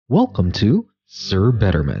Welcome to Sir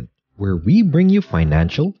Betterment, where we bring you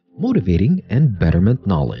financial, motivating, and betterment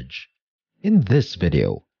knowledge. In this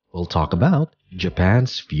video, we'll talk about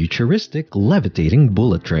Japan's futuristic levitating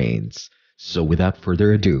bullet trains. So without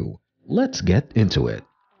further ado, let's get into it.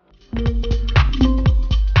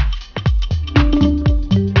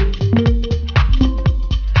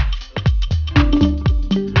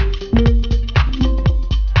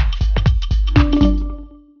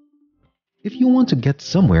 If you want to get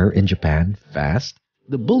somewhere in Japan fast,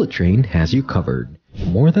 the bullet train has you covered.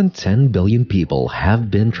 More than 10 billion people have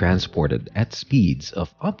been transported at speeds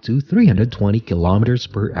of up to 320 kilometers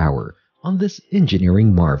per hour on this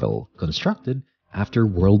engineering marvel constructed after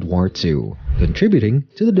World War II, contributing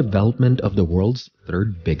to the development of the world's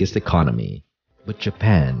third biggest economy. But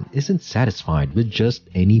Japan isn't satisfied with just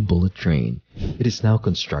any bullet train. It is now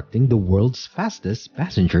constructing the world's fastest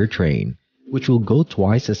passenger train, which will go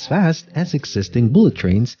twice as fast as existing bullet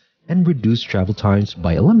trains and reduce travel times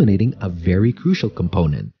by eliminating a very crucial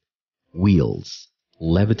component: wheels.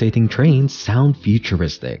 Levitating trains sound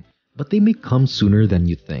futuristic, but they may come sooner than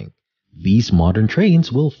you think. These modern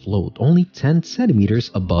trains will float only 10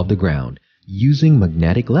 centimeters above the ground, using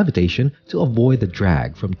magnetic levitation to avoid the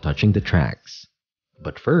drag from touching the tracks.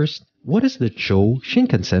 But first, what is the Cho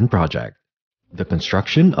Shinkansen project? The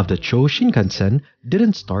construction of the Cho Shinkansen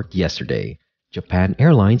didn't start yesterday. Japan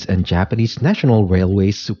Airlines and Japanese National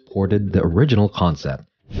Railways supported the original concept,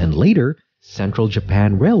 and later, Central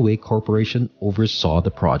Japan Railway Corporation oversaw the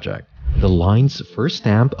project. The line's first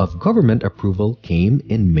stamp of government approval came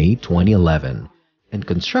in May 2011, and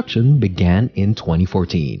construction began in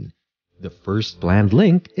 2014. The first planned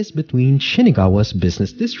link is between Shinagawa's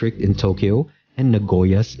business district in Tokyo and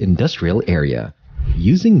Nagoya's industrial area.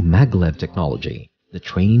 Using maglev technology, the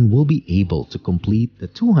train will be able to complete the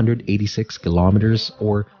 286 kilometers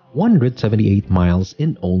or 178 miles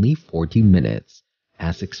in only 40 minutes.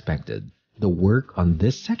 As expected, the work on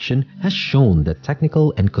this section has shown the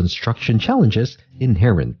technical and construction challenges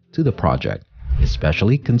inherent to the project,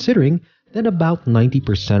 especially considering that about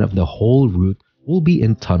 90% of the whole route will be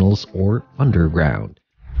in tunnels or underground.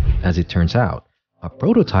 As it turns out, a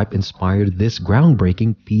prototype inspired this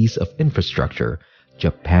groundbreaking piece of infrastructure.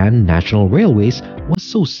 Japan National Railways was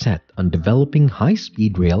so set on developing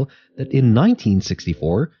high-speed rail that in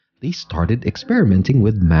 1964, they started experimenting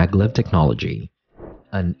with maglev technology.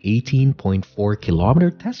 An 18.4-kilometer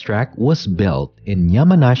test track was built in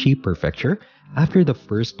Yamanashi Prefecture after the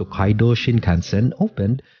first Tokaido Shinkansen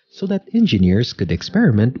opened so that engineers could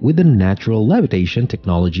experiment with the natural levitation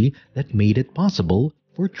technology that made it possible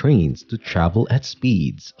for trains to travel at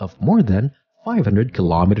speeds of more than 500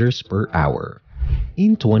 kilometers per hour.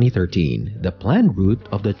 In 2013, the planned route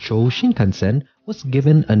of the Cho Shinkansen was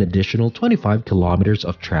given an additional 25 kilometers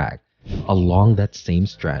of track. Along that same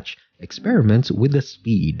stretch, experiments with the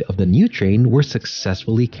speed of the new train were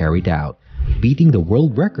successfully carried out, beating the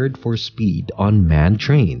world record for speed on manned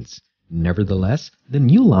trains. Nevertheless, the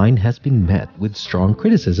new line has been met with strong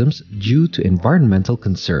criticisms due to environmental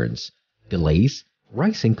concerns, delays,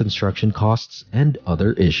 rising construction costs, and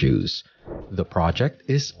other issues. The project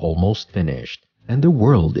is almost finished, and the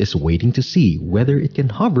world is waiting to see whether it can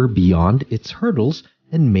hover beyond its hurdles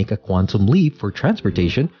and make a quantum leap for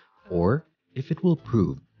transportation, or if it will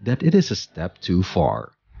prove that it is a step too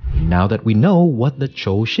far. Now that we know what the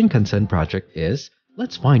Cho Shinkansen project is,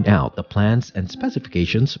 let's find out the plans and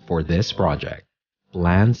specifications for this project.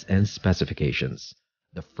 Plans and specifications.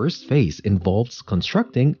 The first phase involves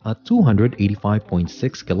constructing a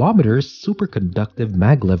 285.6 kilometers superconductive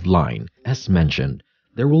maglev line. As mentioned,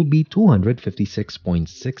 there will be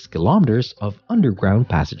 256.6 kilometers of underground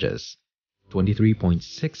passages,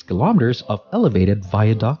 23.6 kilometers of elevated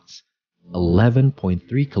viaducts,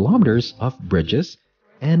 11.3 kilometers of bridges,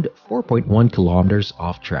 and 4.1 kilometers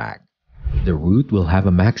of track. The route will have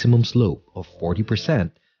a maximum slope of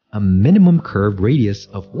 40%, a minimum curve radius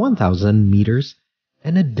of 1,000 meters,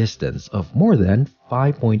 and a distance of more than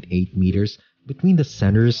 5.8 meters between the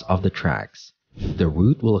centers of the tracks. The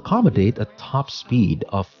route will accommodate a top speed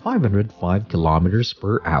of 505 kilometers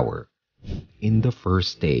per hour. In the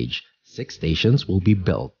first stage, 6 stations will be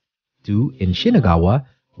built, 2 in Shinagawa,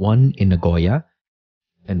 1 in Nagoya,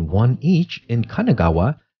 and 1 each in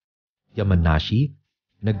Kanagawa, Yamanashi,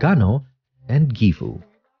 Nagano, and Gifu.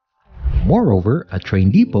 Moreover, a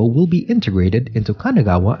train depot will be integrated into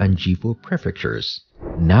Kanagawa and Gifu prefectures.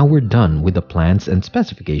 Now we're done with the plans and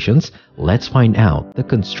specifications, let's find out the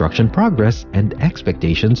construction progress and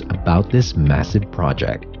expectations about this massive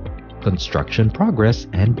project. Construction progress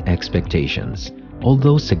and expectations.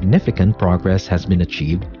 Although significant progress has been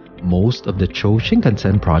achieved, Most of the Cho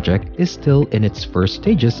Shinkansen project is still in its first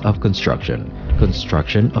stages of construction.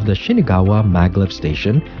 Construction of the Shinagawa Maglev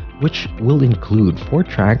Station, which will include 4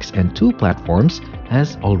 tracks and 2 platforms,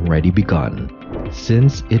 has already begun.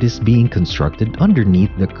 Since it is being constructed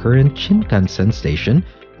underneath the current Shinkansen station,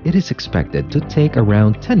 it is expected to take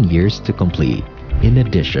around 10 years to complete. In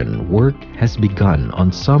addition, work has begun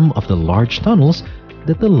on some of the large tunnels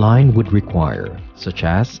that the line would require, such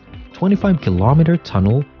as 25-kilometer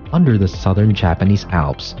tunnel under the southern Japanese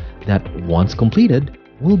Alps that, once completed,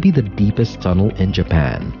 will be the deepest tunnel in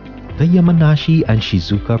Japan. The Yamanashi and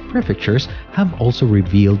Shizuoka prefectures have also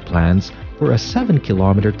revealed plans for a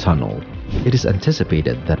 7-kilometer tunnel. It is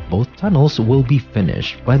anticipated that both tunnels will be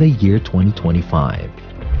finished by the year 2025.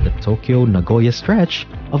 The Tokyo-Nagoya stretch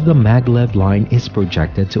of the Maglev line is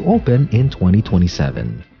projected to open in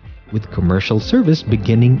 2027, with commercial service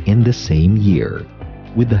beginning in the same year.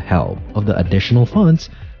 With the help of the additional funds,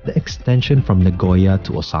 the extension from Nagoya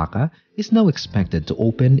to Osaka is now expected to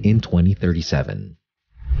open in 2037.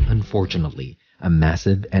 Unfortunately, a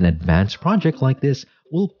massive and advanced project like this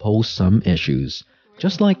will pose some issues,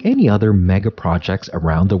 just like any other mega projects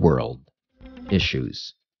around the world.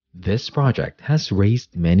 Issues. This project has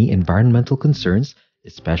raised many environmental concerns,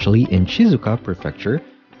 especially in Shizuoka Prefecture,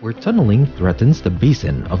 where tunneling threatens the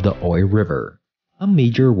basin of the Oi River, a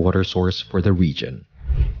major water source for the region.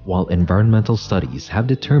 While environmental studies have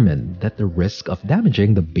determined that the risk of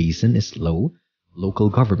damaging the basin is low, local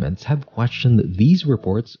governments have questioned these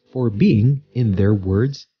reports for being, in their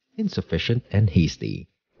words, insufficient and hasty.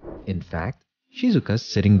 In fact, Shizuoka's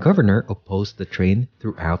sitting governor opposed the train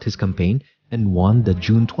throughout his campaign and won the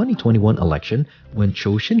June 2021 election when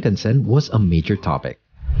Cho Shinkansen was a major topic.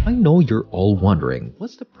 I know you're all wondering,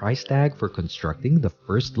 what's the price tag for constructing the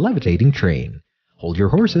first levitating train? Hold your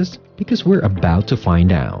horses, because we're about to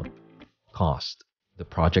find out. Cost. The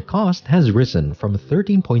project cost has risen from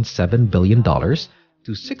 $13.7 billion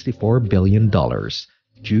to $64 billion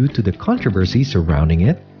due to the controversy surrounding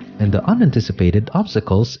it and the unanticipated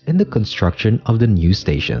obstacles in the construction of the new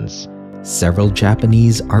stations. Several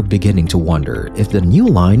Japanese are beginning to wonder if the new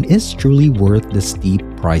line is truly worth the steep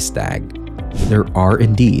price tag. There are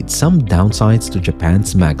indeed some downsides to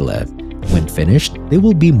Japan's maglev. When finished, they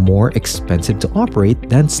will be more expensive to operate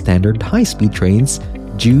than standard high-speed trains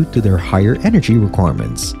due to their higher energy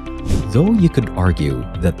requirements, though you could argue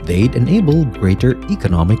that they'd enable greater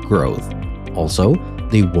economic growth. Also,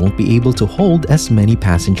 they won't be able to hold as many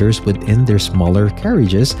passengers within their smaller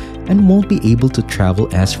carriages and won't be able to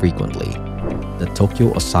travel as frequently. The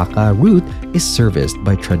Tokyo-Osaka route is serviced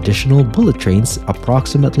by traditional bullet trains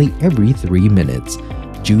approximately every 3 minutes.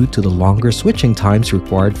 Due to the longer switching times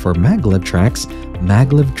required for maglev tracks,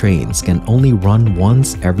 maglev trains can only run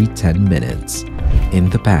once every 10 minutes. In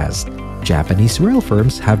the past, Japanese rail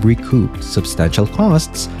firms have recouped substantial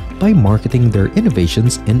costs by marketing their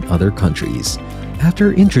innovations in other countries.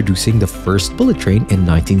 After introducing the first bullet train in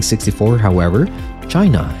 1964, however,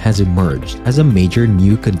 China has emerged as a major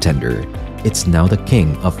new contender. It's now the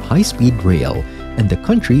king of high-speed rail, and the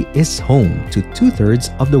country is home to 2/3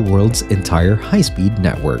 of the world's entire high-speed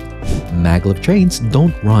network. Maglev trains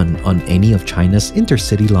don't run on any of China's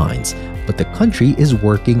intercity lines, but the country is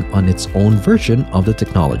working on its own version of the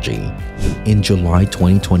technology. In July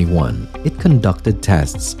 2021, it conducted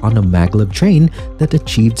tests on a maglev train that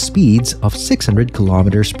achieved speeds of 600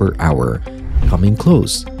 kilometers per hour, coming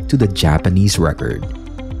close to the Japanese record.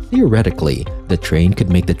 Theoretically, the train could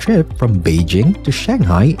make the trip from Beijing to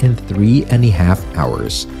Shanghai in 3.5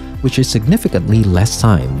 hours, which is significantly less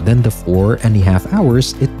time than the 4.5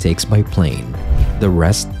 hours it takes by plane. The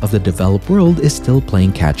rest of the developed world is still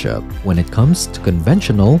playing catch-up when it comes to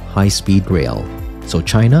conventional high-speed rail, so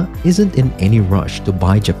China isn't in any rush to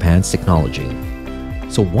buy Japan's technology.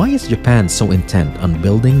 So why is Japan so intent on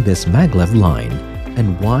building this maglev line?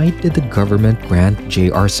 And why did the government grant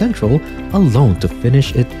JR Central a loan to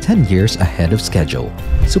finish it 10 years ahead of schedule?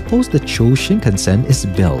 Suppose the Cho Shinkansen is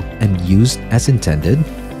built and used as intended,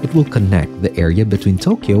 it will connect the area between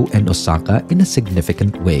Tokyo and Osaka in a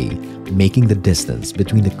significant way, making the distance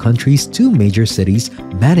between the country's 2 major cities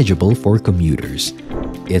manageable for commuters.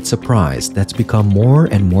 It's a prize that's become more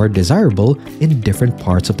and more desirable in different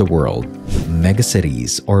parts of the world.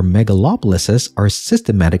 Megacities or megalopolises are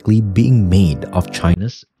systematically being made of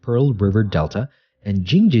China's Pearl River Delta and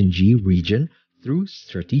Jing-Jin-Ji region through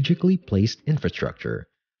strategically placed infrastructure.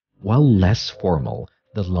 While less formal,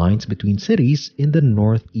 the lines between cities in the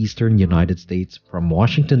northeastern United States from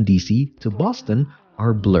Washington, D.C. to Boston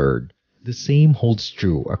are blurred. The same holds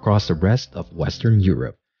true across the rest of Western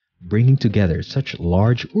Europe. Bringing together such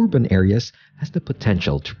large urban areas has the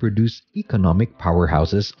potential to produce economic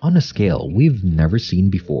powerhouses on a scale we've never seen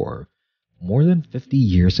before. More than 50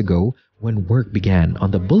 years ago, when work began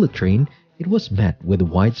on the bullet train, it was met with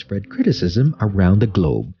widespread criticism around the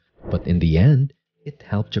globe. But in the end, it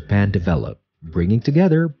helped Japan develop, bringing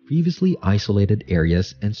together previously isolated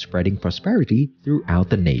areas and spreading prosperity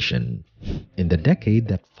throughout the nation. In the decade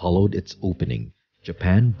that followed its opening,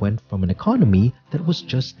 Japan went from an economy that was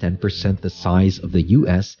just 10% the size of the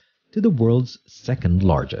US to the world's second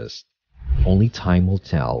largest. Only time will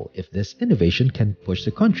tell if this innovation can push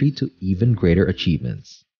the country to even greater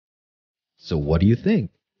achievements. So what do you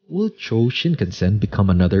think? Will Cho Shinkansen become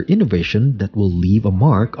another innovation that will leave a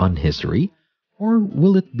mark on history? Or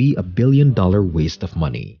will it be a billion-dollar waste of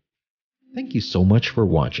money? Thank you so much for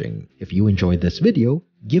watching. If you enjoyed this video,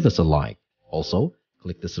 give us a like. Also,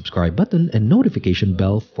 click the subscribe button and notification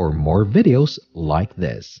bell for more videos like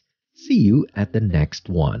this. See you at the next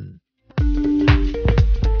one.